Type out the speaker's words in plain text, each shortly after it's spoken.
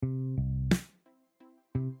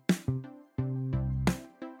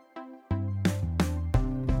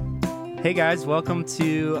Hey guys, welcome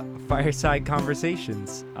to Fireside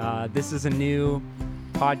Conversations. This is a new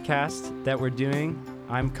podcast that we're doing.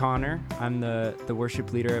 I'm Connor. I'm the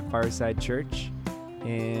worship leader at Fireside Church.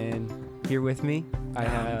 And here with me, I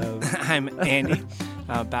have... I'm Andy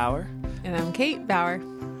Bauer. And I'm Kate Bauer.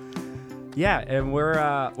 Yeah, and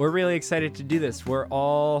we're really excited to do this. We're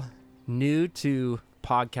all new to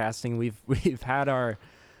podcasting. We've had our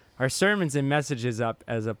sermons and messages up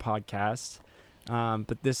as a podcast.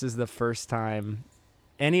 But this is the first time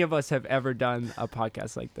any of us have ever done a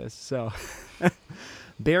podcast like this. So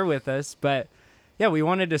bear with us. But yeah, we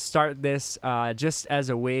wanted to start this just as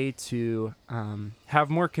a way to have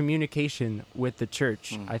more communication with the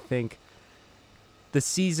church. I think the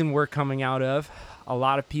season we're coming out of, a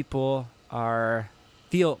lot of people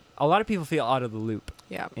feel out of the loop.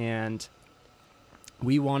 Yeah. And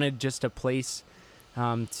we wanted just a place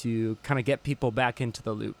to kind of get people back into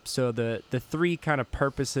the loop. So the three kind of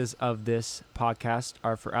purposes of this podcast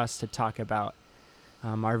are for us to talk about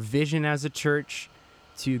our vision as a church,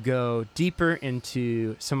 to go deeper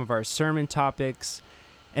into some of our sermon topics,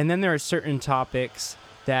 and then there are certain topics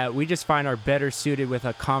that we just find are better suited with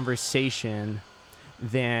a conversation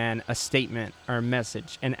than a statement or a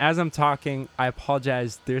message. And as I'm talking, I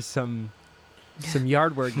apologize, there's some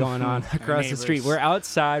yard work going on across the street. We're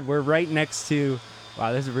outside, we're right next to...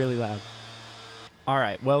 Wow, this is really loud. All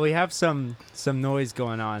right, well, we have some noise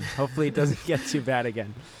going on. Hopefully it doesn't get too bad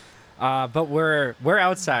again. But we're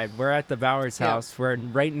outside. We're at the Bauer's house. We're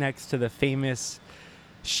right next to the famous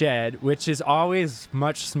shed, which is always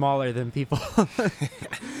much smaller than people.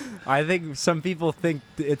 I think some people think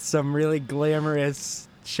it's some really glamorous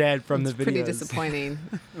shed from the videos. Pretty disappointing.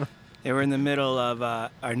 Yeah, we're in the middle of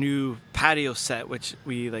our new patio set, which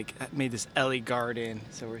we made this Ellie garden.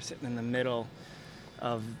 So we're sitting in the middle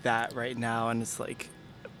of that right now, and it's like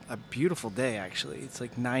a beautiful day. Actually, it's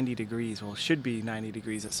like 90 degrees. Well, it should be 90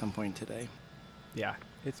 degrees at some point today. Yeah,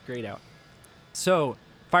 it's great out. So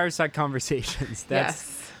Fireside Conversations,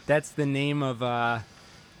 that's the name of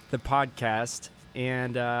the podcast.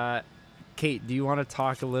 And Kate, do you want to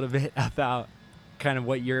talk a little bit about kind of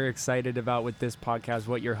what you're excited about with this podcast,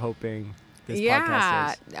 what you're hoping this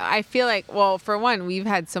podcast is? I feel like, well, for one, we've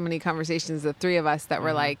had so many conversations, the three of us, that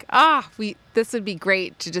were like, this would be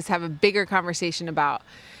great to just have a bigger conversation about.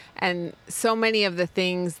 And so many of the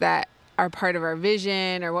things that are part of our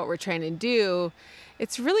vision or what we're trying to do,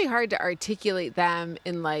 it's really hard to articulate them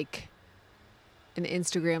in like an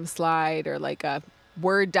Instagram slide or like a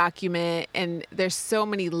Word document. And there's so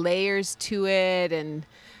many layers to it and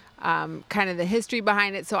kind of the history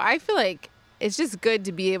behind it. So I feel like it's just good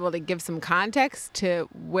to be able to give some context to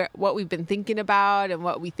what we've been thinking about and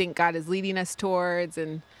what we think God is leading us towards.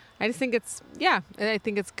 And I just think it's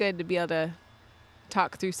good to be able to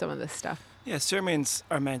talk through some of this stuff. Yeah, sermons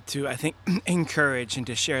are meant to, I think, encourage and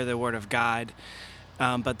to share the Word of God.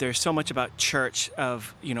 But there's so much about church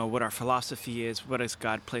of, what our philosophy is, what has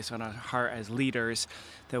God placed on our heart as leaders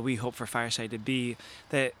that we hope for Fireside to be,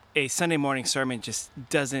 that a Sunday morning sermon just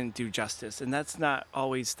doesn't do justice. And that's not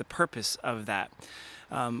always the purpose of that.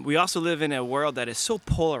 We also live in a world that is so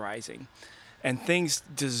polarizing, and things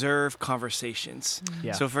deserve conversations.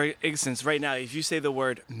 Yeah. So for instance, right now, if you say the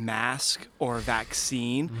word mask or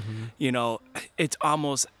vaccine, it's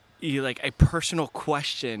almost like a personal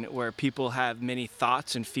question where people have many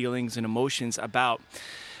thoughts and feelings and emotions about.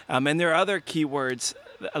 And there are other keywords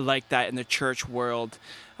like that in the church world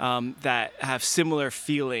that have similar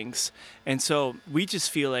feelings. And so we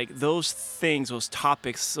just feel like those things, those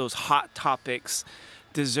topics, those hot topics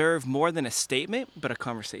deserve more than a statement, but a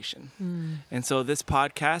conversation. And so this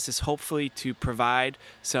podcast is hopefully to provide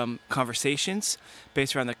some conversations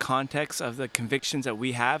based around the context of the convictions that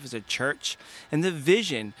we have as a church and the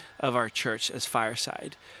vision of our church as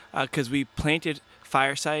Fireside. Because we planted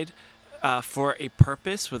Fireside for a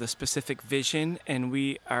purpose with a specific vision, and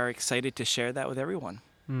we are excited to share that with everyone.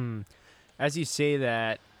 As you say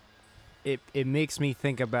that, it makes me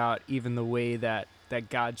think about even the way that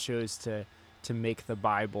God chose to make the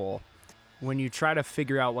Bible. When you try to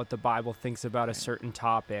figure out what the Bible thinks about a certain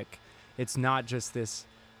topic, it's not just this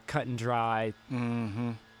cut and dry,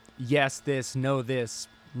 yes, this, no, this,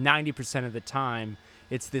 90% of the time.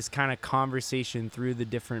 It's this kind of conversation through the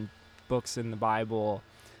different books in the Bible,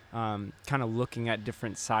 kind of looking at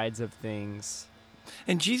different sides of things.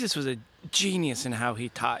 And Jesus was a genius in how he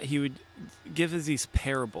taught. He would give us these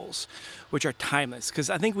parables, which are timeless, because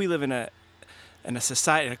I think we live in a and a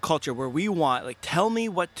society and a culture where we want, like, tell me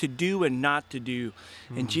what to do and not to do.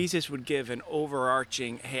 And Jesus would give an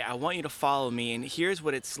overarching, hey, I want you to follow me, and here's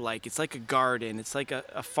what it's like. It's like a garden. It's like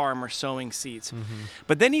a farmer sowing seeds.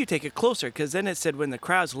 But then you take it closer, because then it said when the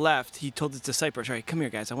crowds left, he told his disciples, all right, come here,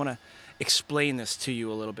 guys. I want to explain this to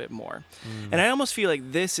you a little bit more. And I almost feel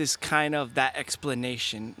like this is kind of that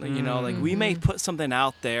explanation. You know, like, we may put something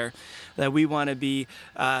out there that we want to be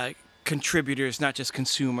contributors, not just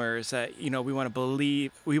consumers, that, you know, we want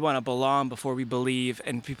to belong before we believe,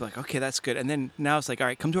 and people are like, okay, that's good. And then now it's like, all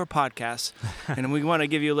right, come to our podcast and we want to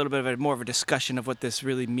give you a little bit of more of a discussion of what this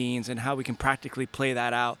really means and how we can practically play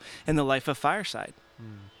that out in the life of Fireside.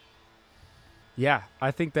 Yeah, I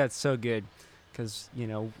think that's so good, because, you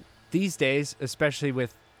know, these days, especially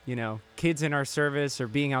with, you know, kids in our service or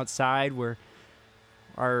being outside, where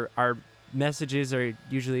our messages are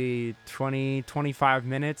usually 20, 25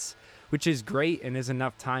 minutes, which is great and is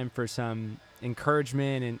enough time for some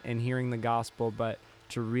encouragement and hearing the gospel, but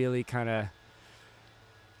to really kind of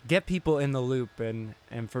get people in the loop and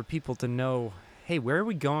for people to know, hey, where are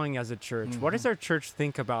we going as a church? What does our church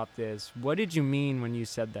think about this? What did you mean when you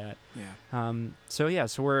said that? Yeah. So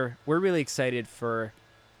we're really excited for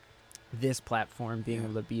this platform being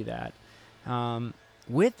able to be that.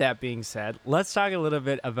 With that being said, let's talk a little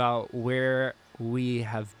bit about where we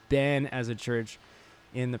have been as a church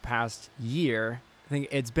in the past year. I think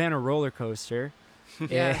it's been a roller coaster.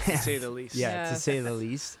 Yes. To say the least. To say the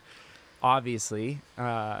least. Obviously,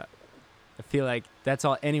 I feel like that's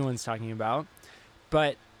all anyone's talking about.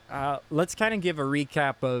 But let's kind of give a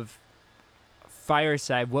recap of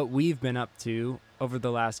Fireside, what we've been up to over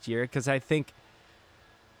the last year, because I think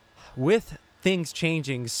with things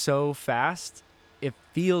changing so fast, it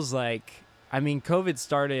feels like, I mean, COVID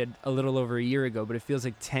started a little over a year ago, but it feels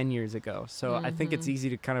like 10 years ago. So I think it's easy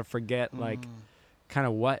to kind of forget, like, kind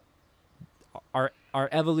of what our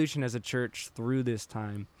evolution as a church through this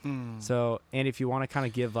time. So, and if you want to kind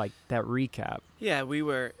of give, like, that recap. Yeah, we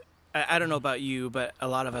were, I don't know about you, but a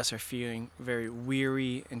lot of us are feeling very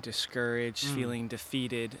weary and discouraged, feeling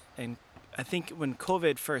defeated. And I think when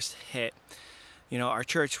COVID first hit, you know, our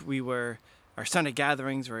church, our Sunday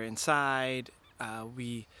gatherings were inside.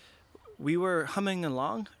 We were humming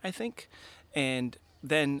along, I think, and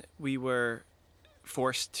then we were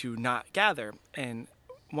forced to not gather. And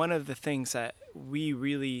one of the things that we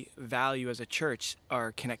really value as a church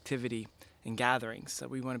are connectivity and gatherings, that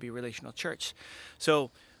we want to be a relational church.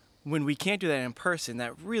 So when we can't do that in person,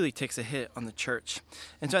 that really takes a hit on the church.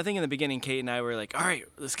 And so I think in the beginning, Kate and I were like, all right,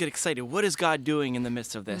 let's get excited. What is God doing in the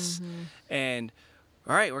midst of this? And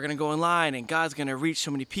all right, we're going to go online, and God's going to reach so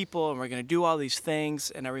many people, and we're going to do all these things.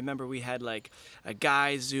 And I remember we had, like, a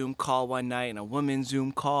guy's Zoom call one night and a woman's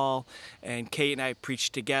Zoom call, and Kate and I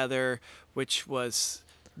preached together, which was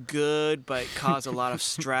good, but caused a lot of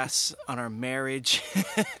stress on our marriage.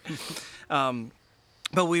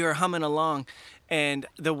 But we were humming along, and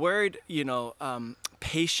the word, you know,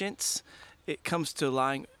 patience, it comes to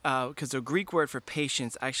line, because the Greek word for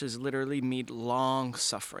patience actually is literally mean long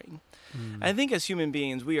suffering. I think as human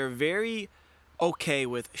beings, we are very okay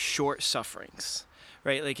with short sufferings,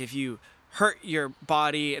 right? Like, if you hurt your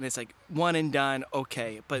body and it's like one and done,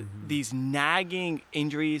 okay. But these nagging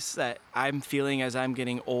injuries that I'm feeling as I'm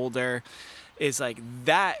getting older is like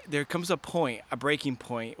that. There comes a point, a breaking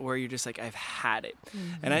point, where you're just like, I've had it.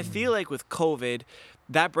 And I feel like with COVID,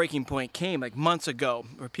 that breaking point came like months ago,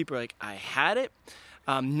 where people are like, I had it.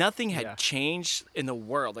 Nothing had changed in the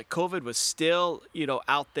world. Like, COVID was still, you know,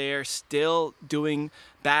 out there, still doing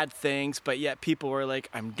bad things, but yet people were like,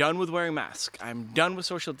 I'm done with wearing masks. I'm done with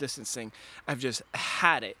social distancing. I've just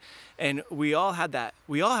had it. And we all had that.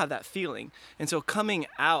 We all have that feeling. And so coming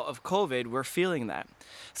out of COVID, we're feeling that.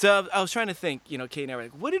 So I was trying to think, you know, Kate and I were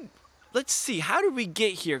like, let's see, how did we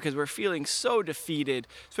get here? Because we're feeling so defeated,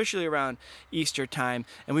 especially around Easter time.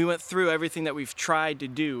 And we went through everything that we've tried to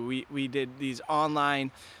do. We did these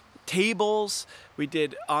online tables. We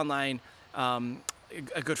did online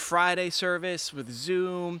a Good Friday service with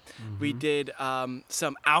Zoom. We did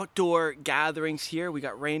some outdoor gatherings here. We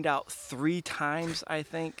got rained out 3 times, I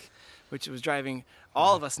think, which was driving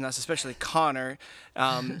all of us nuts, especially Connor.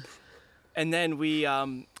 And then we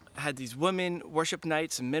had these women worship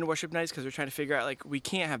nights and men worship nights, because we're trying to figure out, like, we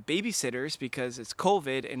can't have babysitters because it's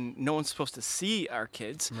COVID and no one's supposed to see our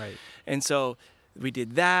kids. Right. And so we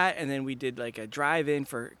did that, and then we did like a drive-in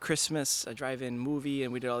for Christmas, a drive-in movie,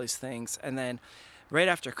 and we did all these things. And then right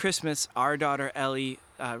after Christmas, our daughter Ellie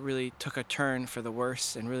really took a turn for the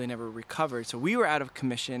worse and really never recovered. So we were out of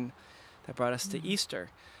commission. That brought us to Easter.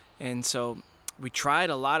 And so we tried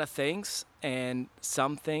a lot of things, and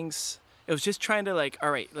some things It was just trying to like,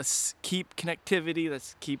 all right, let's keep connectivity.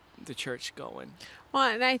 Let's keep the church going. Well,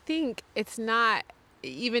 and I think it's not,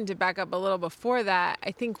 even to back up a little before that,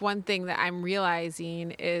 I think one thing that I'm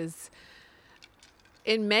realizing is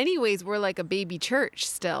in many ways we're like a baby church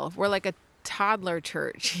still. We're like a toddler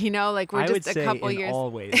church, you know, like we're I would just a say couple in years. all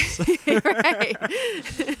ways. Right.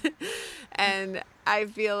 And I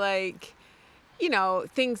feel like, you know,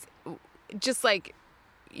 things just like,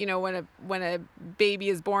 you know, when a baby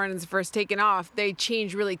is born and is first taken off, they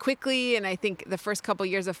change really quickly. And I think the first couple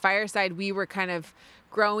years of Fireside, we were kind of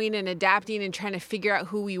growing and adapting and trying to figure out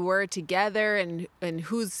who we were together and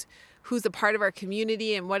who's a part of our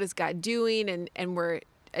community and what is God doing, and we're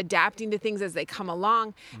adapting to things as they come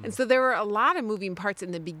along. And so there were a lot of moving parts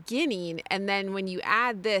in the beginning, and then when you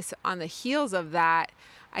add this on the heels of that,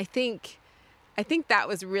 I think that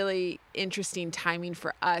was really interesting timing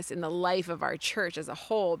for us in the life of our church as a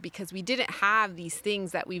whole, because we didn't have these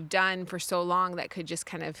things that we've done for so long that could just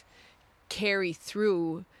kind of carry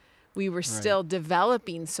through. We were still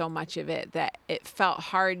developing so much of it that it felt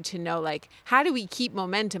hard to know, like, how do we keep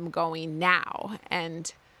momentum going now? And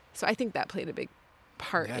so I think that played a big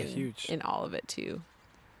part in all of it too.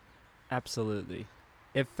 Absolutely.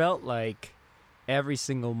 It felt like every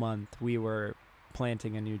single month we were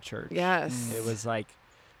planting a new church. Yes. It was like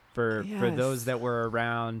for those that were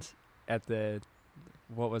around at the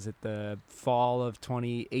fall of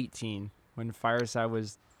 2018 when Fireside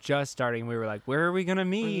was just starting, we were like, where are we gonna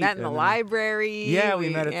meet? We met in the library. Yeah, we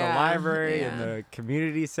met at the library and the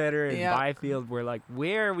community center in Byfield. We're like,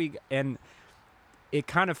 where are we? And it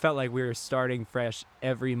kind of felt like we were starting fresh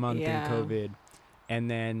every month in COVID, and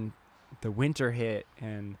then the winter hit,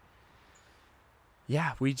 and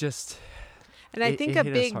we just. And I think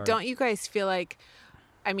don't you guys feel like,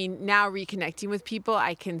 I mean, now reconnecting with people,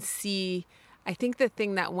 I can see, I think the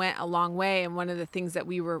thing that went a long way, and one of the things that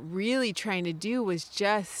we were really trying to do was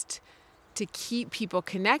just to keep people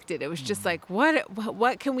connected. It was just like,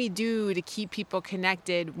 what can we do to keep people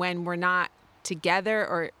connected when we're not together,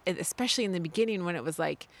 or especially in the beginning when it was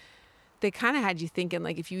like, they kind of had you thinking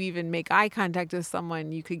like if you even make eye contact with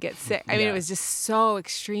someone, you could get sick. I mean, it was just so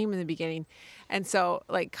extreme in the beginning. And so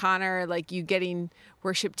like Connor, like you getting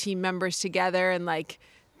worship team members together and like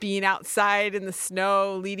being outside in the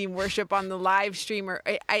snow, leading worship on the live stream. Or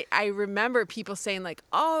I remember people saying like,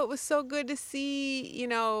 oh, it was so good to see, you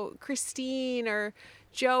know, Christine or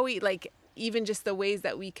Joey, like even just the ways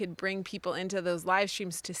that we could bring people into those live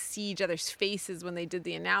streams to see each other's faces when they did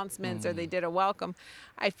the announcements or they did a welcome.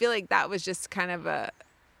 I feel like that was just kind of a,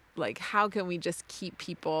 like, how can we just keep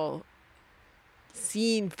people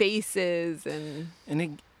seeing faces?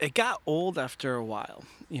 And it got old after a while.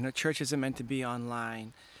 You know, church isn't meant to be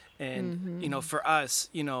online. And, you know, for us,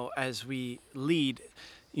 you know, as we lead,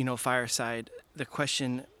 you know, Fireside, the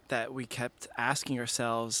question that we kept asking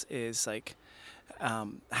ourselves is like,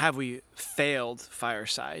 have we failed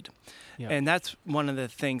Fireside? Yeah. And that's one of the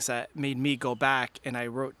things that made me go back, and I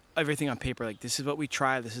wrote everything on paper, like, this is what we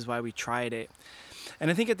tried, this is why we tried it.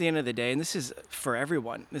 And I think at the end of the day, and this is for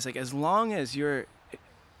everyone, it's like, as long as you're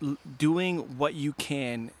doing what you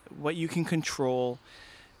can control,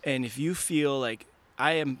 and if you feel like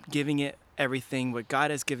I am giving it everything, what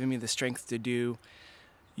God has given me the strength to do,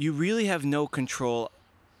 you really have no control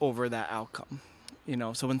over that outcome. You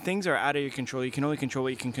know, so when things are out of your control, you can only control what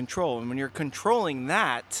you can control. And when you're controlling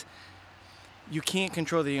that, you can't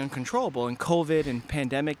control the uncontrollable. And COVID and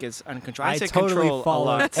pandemic is uncontrollable. I totally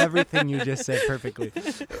follow everything you just said perfectly.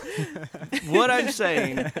 What I'm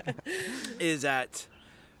saying is that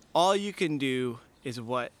all you can do is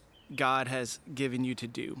what God has given you to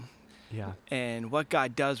do. Yeah. And what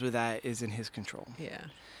God does with that is in his control. Yeah.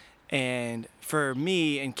 And for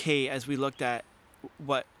me and Kate, as we looked at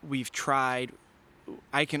what we've tried,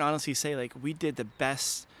 I can honestly say, like, we did the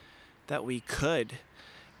best that we could.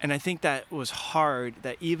 And I think that was hard,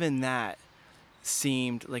 that even that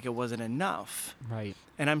seemed like it wasn't enough. Right.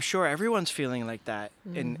 And I'm sure everyone's feeling like that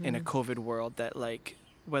in a COVID world, that, like,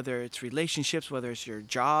 whether it's relationships, whether it's your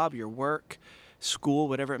job, your work, school,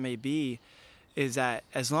 whatever it may be, is that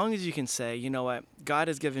as long as you can say, you know what, God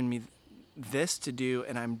has given me this to do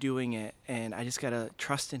and I'm doing it, and I just got to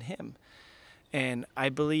trust in him. And I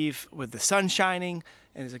believe with the sun shining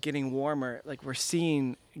and it's getting warmer, like, we're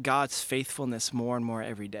seeing God's faithfulness more and more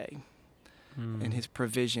every day, and his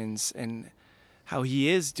provisions, and how he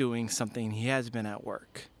is doing something. He has been at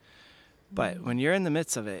work. But when you're in the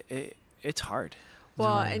midst of it, it's hard.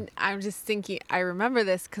 Well, and I'm just thinking, I remember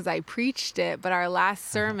this because I preached it, but our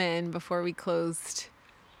last sermon before we closed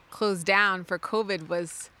down for COVID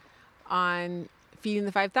was on feeding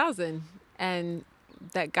the 5,000. And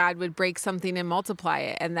that God would break something and multiply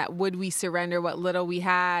it, and that would we surrender what little we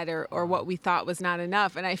had or what we thought was not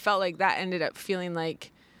enough. And I felt like that ended up feeling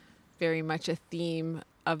like very much a theme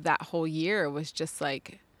of that whole year, was just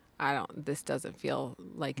like, this doesn't feel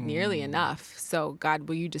like nearly enough. So God,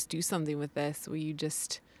 will you just do something with this? Will you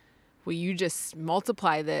just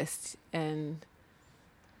multiply this? And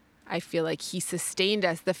I feel like he sustained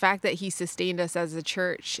us. The fact that he sustained us as a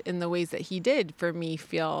church in the ways that he did, for me,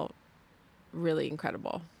 feel really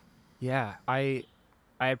incredible. Yeah, I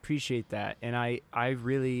appreciate that. And I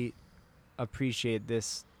really appreciate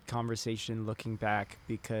this conversation looking back,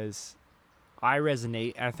 because I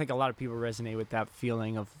resonate. I think a lot of people resonate with that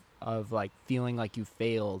feeling of like feeling like you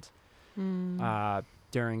failed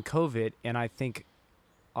during COVID. And I think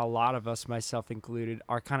a lot of us, myself included,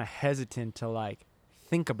 are kind of hesitant to like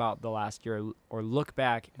think about the last year or look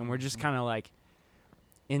back, and we're just kind of like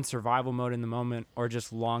in survival mode in the moment, or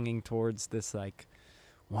just longing towards this like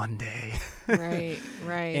one day. Right.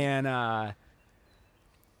 And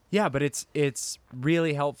yeah, but it's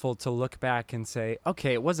really helpful to look back and say,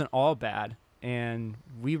 okay, it wasn't all bad, and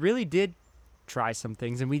we really did try some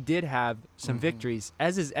things, and we did have some victories,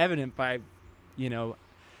 as is evident by,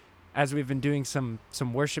 as we've been doing some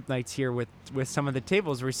worship nights here with some of the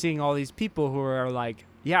tables. We're seeing all these people who are like,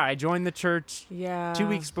 yeah, I joined the church 2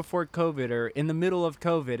 weeks before COVID or in the middle of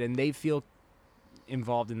COVID, and they feel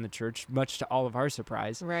involved in the church, much to all of our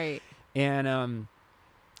surprise. Right. And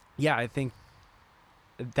yeah, I think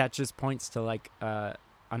that just points to like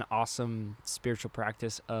an awesome spiritual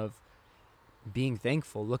practice of being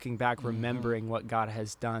thankful, looking back, remembering what God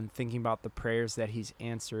has done, thinking about the prayers that he's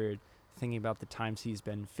answered, thinking about the times he's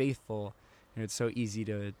been faithful. And it's so easy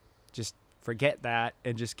to just forget that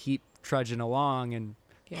and just keep trudging along and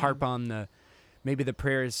harp on maybe the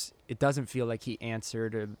prayers it doesn't feel like he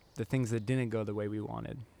answered, or the things that didn't go the way we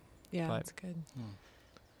wanted. Yeah, but, that's good.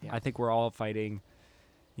 Yeah, I think we're all fighting,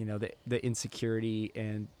 the insecurity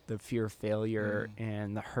and the fear of failure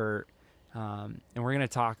and the hurt. And we're going to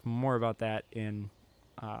talk more about that in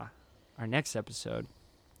our next episode.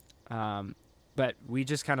 But we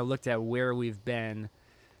just kind of looked at where we've been.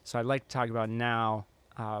 So I'd like to talk about now,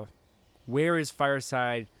 where is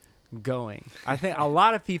Fireside going? I think a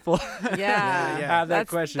lot of people have that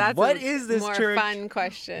question. What is this more church? Fun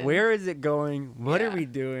question. Where is it going? What are we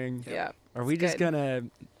doing? Yeah. Are we just going to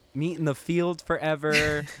meet in the field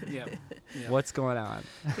forever? What's going on?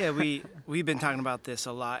 Yeah, we've been talking about this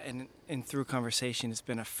a lot, and through conversation, it's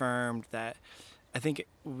been affirmed that I think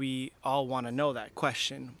we all want to know that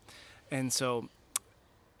question. And so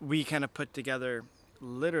we kind of put together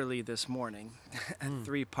literally this morning a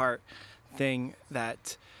 3-part thing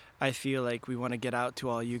that I feel like we want to get out to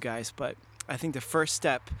all you guys. But I think the first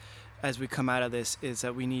step as we come out of this is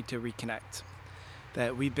that we need to reconnect.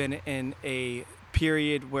 That we've been in a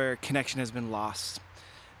period where connection has been lost.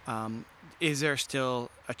 Is there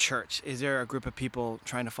still a church? Is there a group of people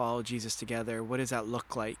trying to follow Jesus together? What does that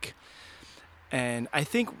look like? And I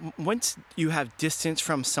think once you have distance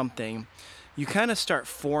from something, you kind of start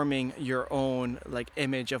forming your own like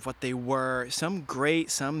image of what they were. Some great,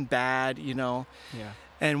 some bad, Yeah.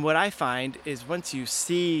 And what I find is once you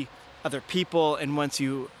see other people and once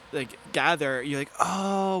you like gather, you're like,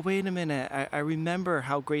 oh, wait a minute. I remember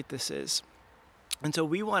how great this is. And so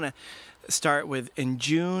we want to start with in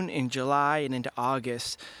June, in July, and into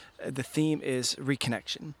August. The theme is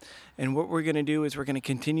reconnection. And what we're going to do is we're going to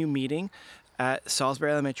continue meeting at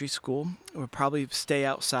Salisbury Elementary School. We'll probably stay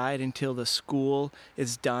outside until the school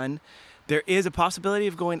is done. There is a possibility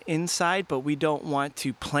of going inside, but we don't want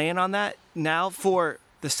to plan on that now for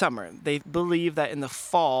the summer. They believe that in the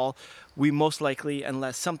fall, we most likely,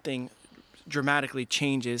 unless something dramatically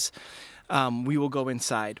changes, we will go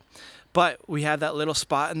inside. But we have that little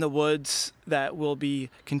spot in the woods that we'll be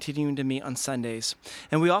continuing to meet on Sundays.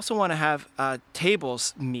 And we also want to have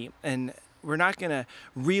tables meet. And we're not going to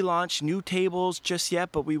relaunch new tables just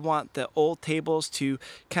yet, but we want the old tables to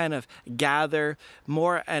kind of gather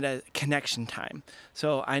more at a connection time.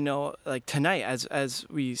 So I know like tonight, as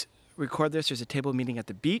we record this, there's a table meeting at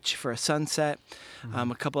the beach for a sunset.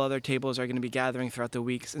 A couple other tables are going to be gathering throughout the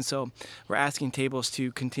weeks. And so we're asking tables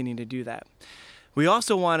to continue to do that. We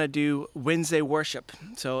also want to do Wednesday worship.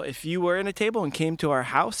 So if you were in a table and came to our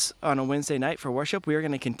house on a Wednesday night for worship, we are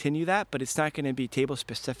going to continue that, but it's not going to be table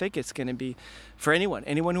specific. It's going to be for anyone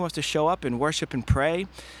who wants to show up and worship and pray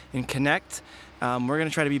and connect. We're going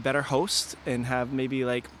to try to be better hosts and have maybe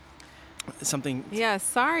like something. Yeah,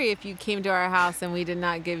 sorry if you came to our house and we did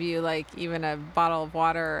not give you like even a bottle of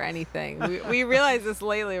water or anything. We realized this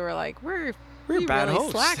lately. We're like, we bad really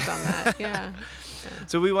hosts. slacked on that. Yeah.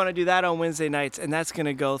 So we want to do that on Wednesday nights, and that's going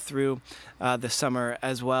to go through the summer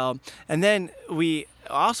as well. And then we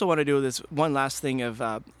also want to do this one last thing of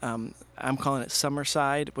I'm calling it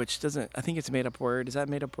Summerside, which I think it's a made-up word. Is that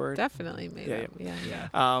a made-up word? Definitely made up.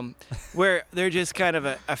 Yeah. Where they're just kind of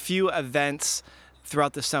a few events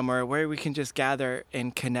throughout the summer where we can just gather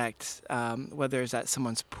and connect, whether it's at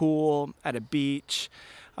someone's pool, at a beach,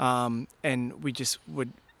 and we just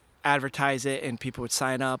would advertise it and people would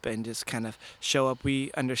sign up and just kind of show up.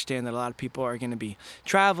 We understand that a lot of people are going to be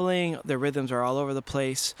traveling. Their rhythms are all over the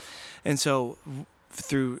place. And so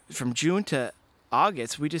from June to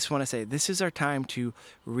August, we just want to say this is our time to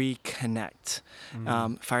reconnect.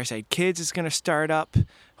 Fireside Kids is going to start up,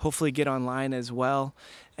 hopefully get online as well.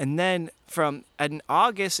 And then in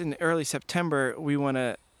August and early September, we want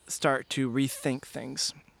to start to rethink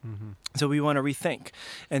things. So we want to rethink,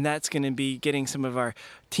 and that's going to be getting some of our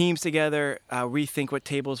teams together, rethink what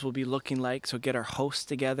tables will be looking like. So get our hosts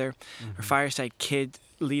together, our Fireside Kid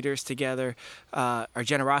leaders together, our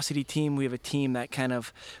generosity team. We have a team that kind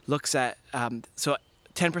of looks at, so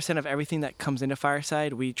 10% of everything that comes into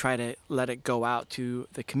Fireside, we try to let it go out to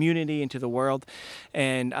the community and to the world,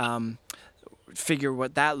 and figure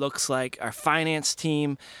what that looks like. Our finance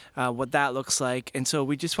team, what that looks like. And so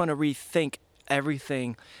we just want to rethink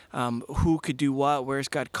everything, who could do what, where's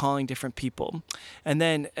God calling different people. And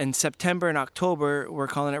then in September and October, we're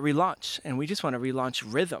calling it Relaunch, and we just want to relaunch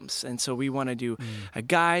rhythms. And so we want to do a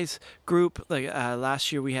guys group. Like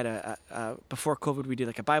last year we had before COVID, we did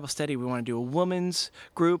like a Bible study. We want to do a women's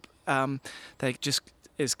group that just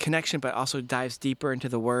is connection, but also dives deeper into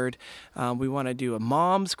the word. We want to do a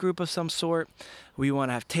mom's group of some sort. We want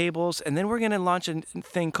to have tables, and then we're going to launch a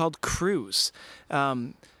thing called Cruise.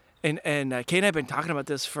 And Kate and I have been talking about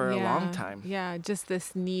this for a long time. Yeah, just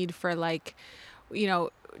this need for in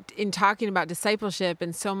talking about discipleship,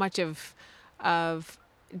 and so much of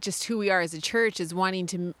just who we are as a church is wanting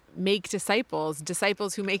to make disciples.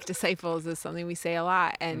 Disciples who make disciples is something we say a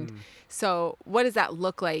lot. And so what does that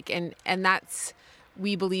look like? And that's,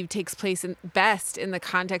 we believe, takes place best in the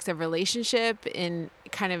context of relationship, in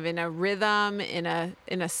kind of in a rhythm, in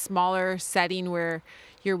a smaller setting where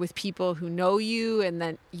you're with people who know you and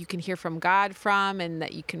that you can hear from God from and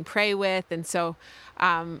that you can pray with. And so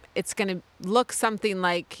it's going to look something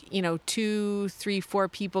like, 2, 3, 4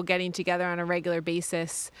 people getting together on a regular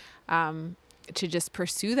basis to just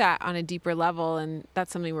pursue that on a deeper level. And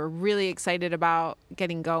that's something we're really excited about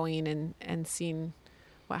getting going and seeing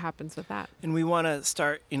what happens with that. And we want to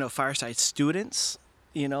start, Fireside students,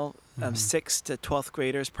 6th to 12th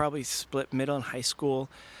graders, probably split middle and high school.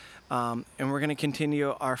 And we're going to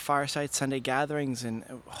continue our Fireside Sunday gatherings, and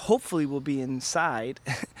hopefully we'll be inside.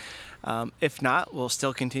 If not, we'll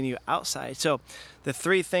still continue outside. So the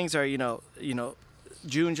 3 things are,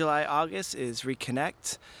 June, July, August is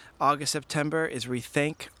reconnect. August, September is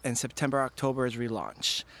rethink. And September, October is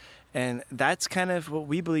relaunch. And that's kind of what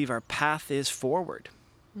we believe our path is forward.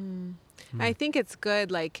 I think it's good.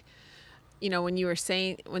 When you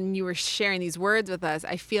were sharing these words with us,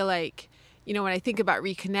 I feel like, when I think about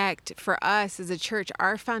reconnect, for us as a church,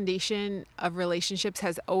 our foundation of relationships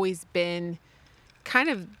has always been kind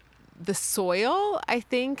of the soil, I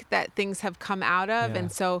think, that things have come out of. Yeah.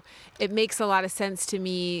 And so it makes a lot of sense to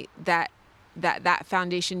me that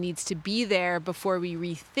foundation needs to be there before we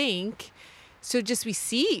rethink. So just we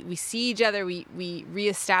see each other, we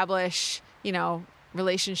reestablish,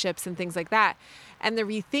 relationships and things like that. And the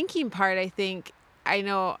rethinking part, I think, I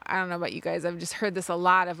don't know about you guys, I've just heard this a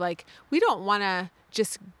lot of we don't want to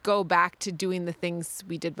just go back to doing the things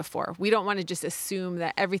we did before. We don't want to just assume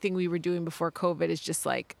that everything we were doing before COVID is just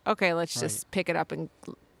okay, let's just pick it up and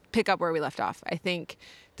pick up where we left off. I think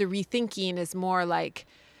the rethinking is more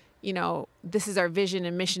this is our vision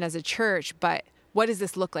and mission as a church, but what does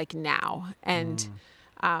this look like now? And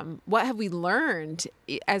what have we learned?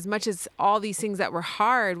 As much as all these things that were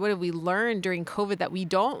hard, what have we learned during COVID that we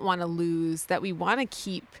don't want to lose, that we want to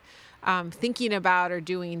keep thinking about or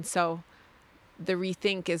doing? So the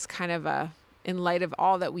rethink is kind of in light of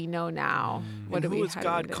all that we know now. What and who is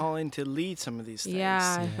God calling to lead some of these things?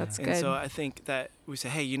 Yeah, that's good. And so I think that we say,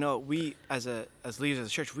 hey, we as leaders of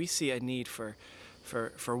the church, we see a need for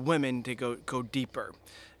women to go deeper.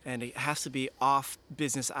 And it has to be off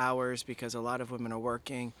business hours because a lot of women are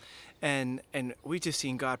working. And we just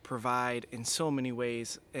seen God provide in so many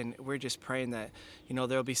ways. And we're just praying that,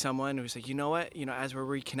 there'll be someone who's like, you know what, as we're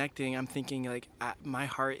reconnecting, I'm thinking my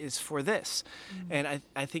heart is for this. And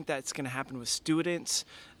I think that's going to happen with students,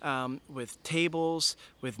 with tables,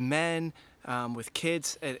 with men, with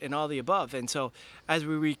kids and all the above. And so as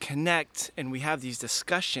we reconnect and we have these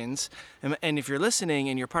discussions, and if you're listening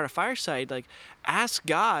and you're part of Fireside, like ask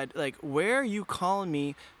God, like, where are you calling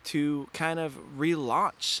me to kind of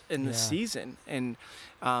relaunch in the season? And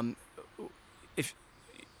if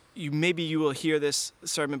maybe you will hear this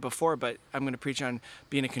sermon before, but I'm going to preach on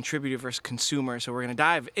being a contributor versus consumer. So we're going to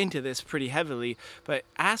dive into this pretty heavily, but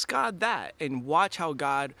ask God that and watch how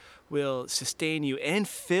God will sustain you and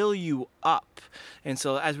fill you up. And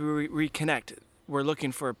so as we reconnect, we're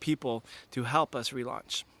looking for people to help us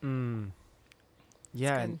relaunch.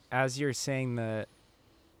 Yeah. And as you're saying the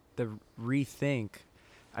rethink,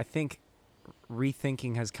 I think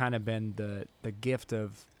rethinking has kind of been the gift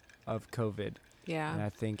of COVID. Yeah. And I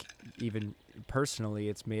think even personally,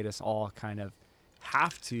 it's made us all kind of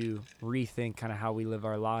have to rethink kind of how we live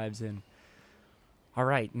our lives. And all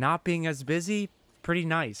right, not being as busy, pretty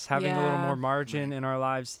nice. Having a little more margin in our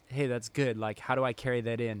lives, hey, that's good. Like, how do I carry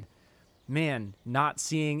that in? Man, not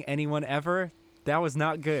seeing anyone ever, that was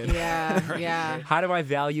not good. Yeah, yeah. How do I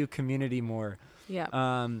value community more?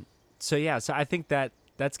 Yeah. So I think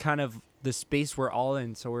that's kind of the space we're all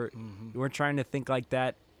in. So we're trying to think like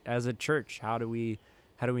that as a church. How do we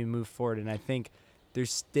move forward? And I think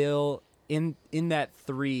there's still in that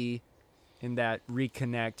 3, in that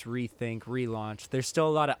reconnect, rethink, relaunch, there's still a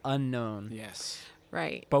lot of unknown. Yes.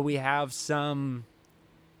 Right. But we have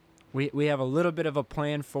we have a little bit of a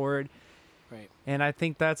plan forward. Right. And I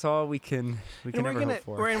think that's all we can ever hope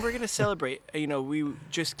for. We're going to celebrate. We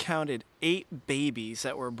just counted 8 babies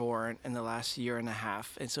that were born in the last year and a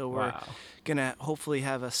half. And so we're going to hopefully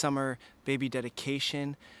have a summer baby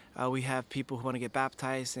dedication. We have people who want to get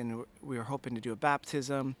baptized, and we're hoping to do a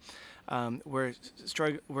baptism. We're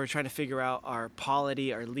trying to figure out our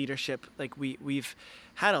polity, our leadership. Like we've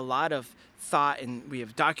had a lot of thought, and we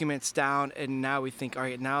have documents down, and now we think, all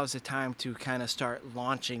right, now is the time to kind of start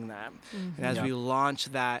launching that. And as we launch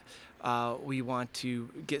that, we want to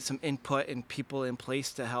get some input and people in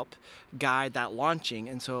place to help guide that launching.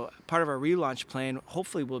 And so part of our relaunch plan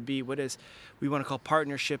hopefully will be what is we want to call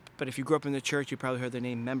partnership, but if you grew up in the church, you probably heard the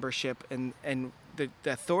name membership, and the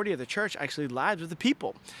authority of the church actually lies with the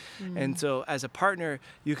people. And so as a partner,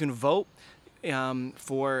 you can vote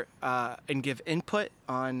for and give input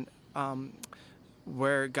on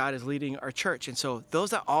where God is leading our church. And so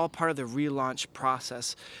those are all part of the relaunch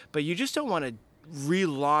process, but you just don't want to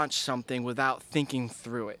relaunch something without thinking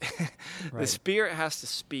through it. The Spirit has to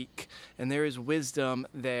speak, and there is wisdom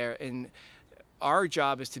there. And our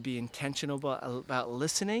job is to be intentional about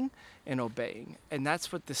listening and obeying. And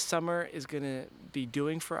that's what the summer is going to be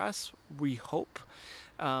doing for us, we hope.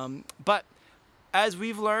 But as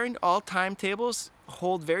we've learned, all timetables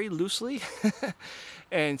hold very loosely.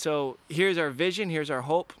 And so here's our vision, here's our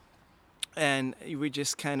hope. And we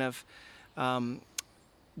just kind of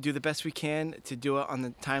do the best we can to do it on the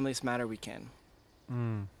timeliest matter we can.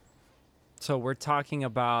 So we're talking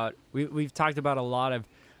about, we've talked about a lot of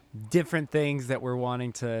different things that we're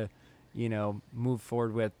wanting to, move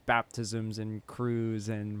forward with: baptisms and crews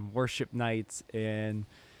and worship nights and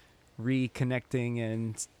reconnecting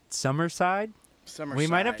and Summerside. We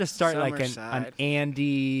might have to start like an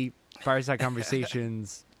Andy Fireside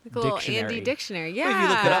Conversations like a little dictionary. Andy dictionary. If you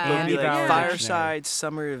look it up, it'll be like Valley Fireside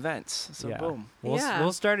Summer Events. So boom.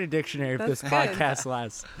 We'll start a dictionary if That's this good. podcast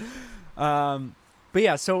lasts. But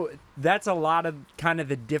yeah, so that's a lot of kind of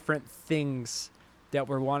the different things that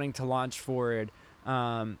we're wanting to launch forward.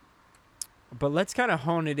 But let's kind of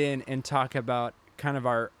hone it in and talk about kind of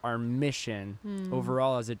our mission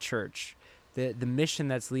overall as a church, the mission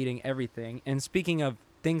that's leading everything. And speaking of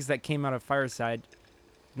things that came out of COVID,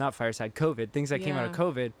 things that came out of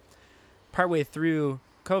COVID, partway through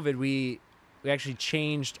COVID, we actually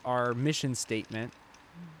changed our mission statement.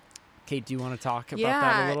 Kate, do you want to talk about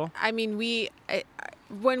that a little? I mean,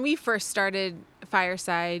 when we first started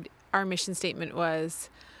Fireside, our mission statement was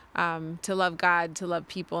to love God, to love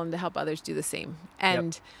people, and to help others do the same.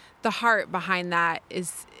 And the heart behind that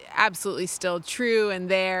is absolutely still true and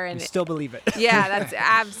there. And we still believe it. Yeah, that's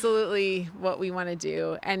absolutely what we want to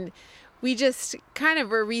do. And we just kind of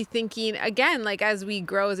were rethinking again, like as we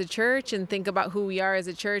grow as a church and think about who we are as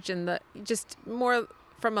a church, and just more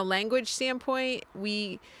from a language standpoint,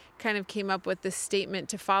 we kind of came up with this statement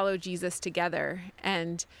to follow Jesus together.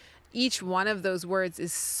 And each one of those words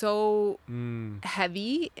is so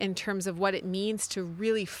heavy in terms of what it means to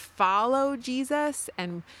really follow Jesus.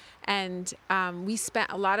 And we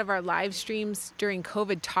spent a lot of our live streams during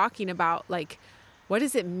COVID talking about, like, what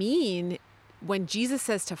does it mean when Jesus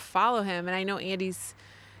says to follow him? And I know Andy's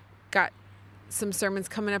got some sermons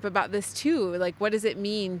coming up about this too. Like, what does it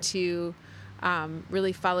mean to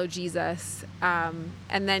really follow Jesus, and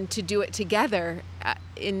then to do it together,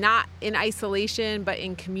 not in isolation, but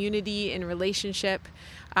in community, in relationship.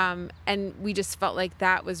 And we just felt like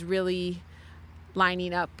that was really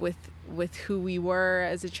lining up with who we were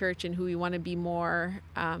as a church and who we want to be more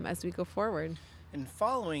as we go forward. And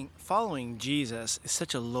following Jesus is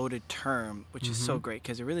such a loaded term, which is so great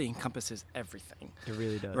because it really encompasses everything. It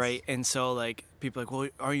really does. Right? And so, like, people are like, well,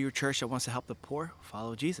 are you a church that wants to help the poor?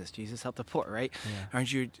 Follow Jesus. Jesus helped the poor, right? Yeah.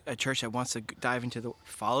 Aren't you a church that wants to dive into the...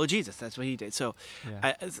 Follow Jesus. That's what he did. So,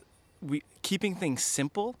 we keeping things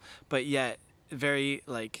simple, but yet very,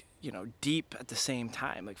 like, deep at the same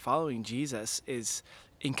time. Like, following Jesus is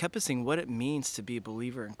encompassing what it means to be a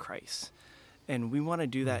believer in Christ. And we want to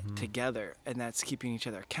do that together, and that's keeping each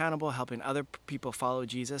other accountable, helping other people follow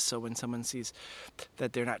Jesus. So when someone sees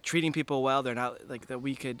that they're not treating people well, they're not like that,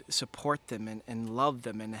 we could support them and love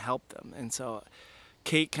them and help them. And so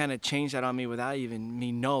Kate kind of changed that on me without even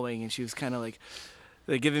me knowing, and she was kind of like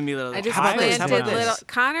giving me little. I just planted little.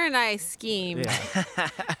 Connor and I schemed, Yeah.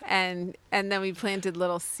 and then we planted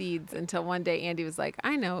little seeds until one day Andy was like,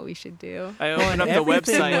 "I know what we should do." I opened up the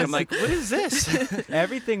everything website. was- I'm like, what is this?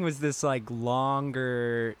 Everything was this like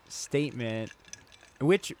longer statement,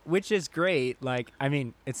 which is great. Like, I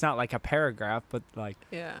mean, it's not like a paragraph, but like,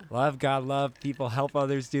 Yeah. love God, love people, help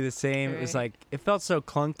others do the same. It was Right. like, it felt so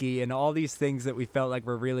clunky, and all these things that we felt like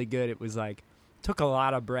were really good. It was like, took a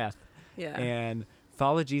lot of breath. Yeah. And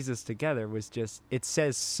follow Jesus together was just, it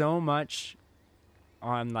says so much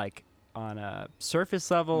on a surface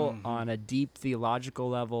level, on a deep theological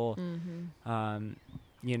level. Our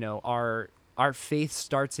faith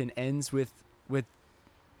starts and ends with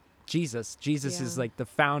Jesus. Jesus is like the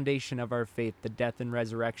foundation of our faith, the death and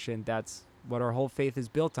resurrection. That's what our whole faith is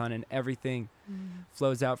built on, and everything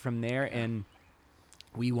flows out from there. And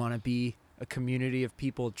we want to be a community of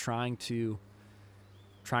people trying to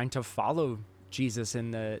follow Jesus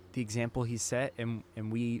and the example he set, and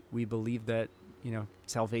we believe that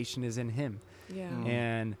salvation is in him. Yeah.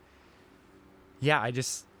 And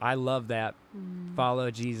I love that. Follow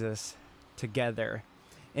Jesus together.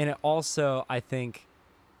 And it also, I think,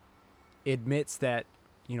 admits that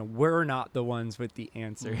we're not the ones with the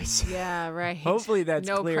answers. Yeah, right. Hopefully that's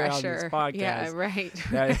no clear pressure. on this podcast. Yeah, right.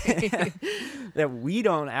 That, that we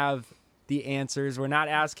don't have the answers. We're not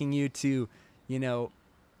asking you to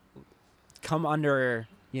come under,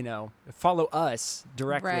 follow us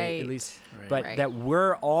directly, Right. at least, Right. but Right. that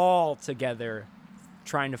we're all together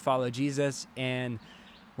trying to follow Jesus, and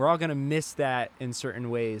we're all going to miss that in certain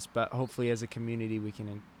ways, but hopefully as a community we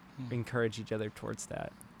can encourage each other towards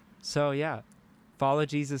that. So follow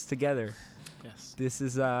Jesus together. Yes. This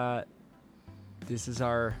is our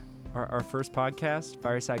first podcast,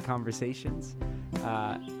 Fireside Conversations.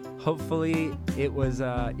 Hopefully it was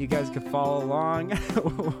you guys could follow along.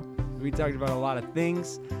 We talked about a lot of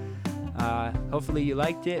things. Hopefully you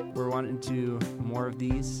liked it. We're wanting to do more of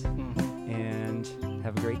these, and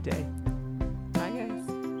have a great day.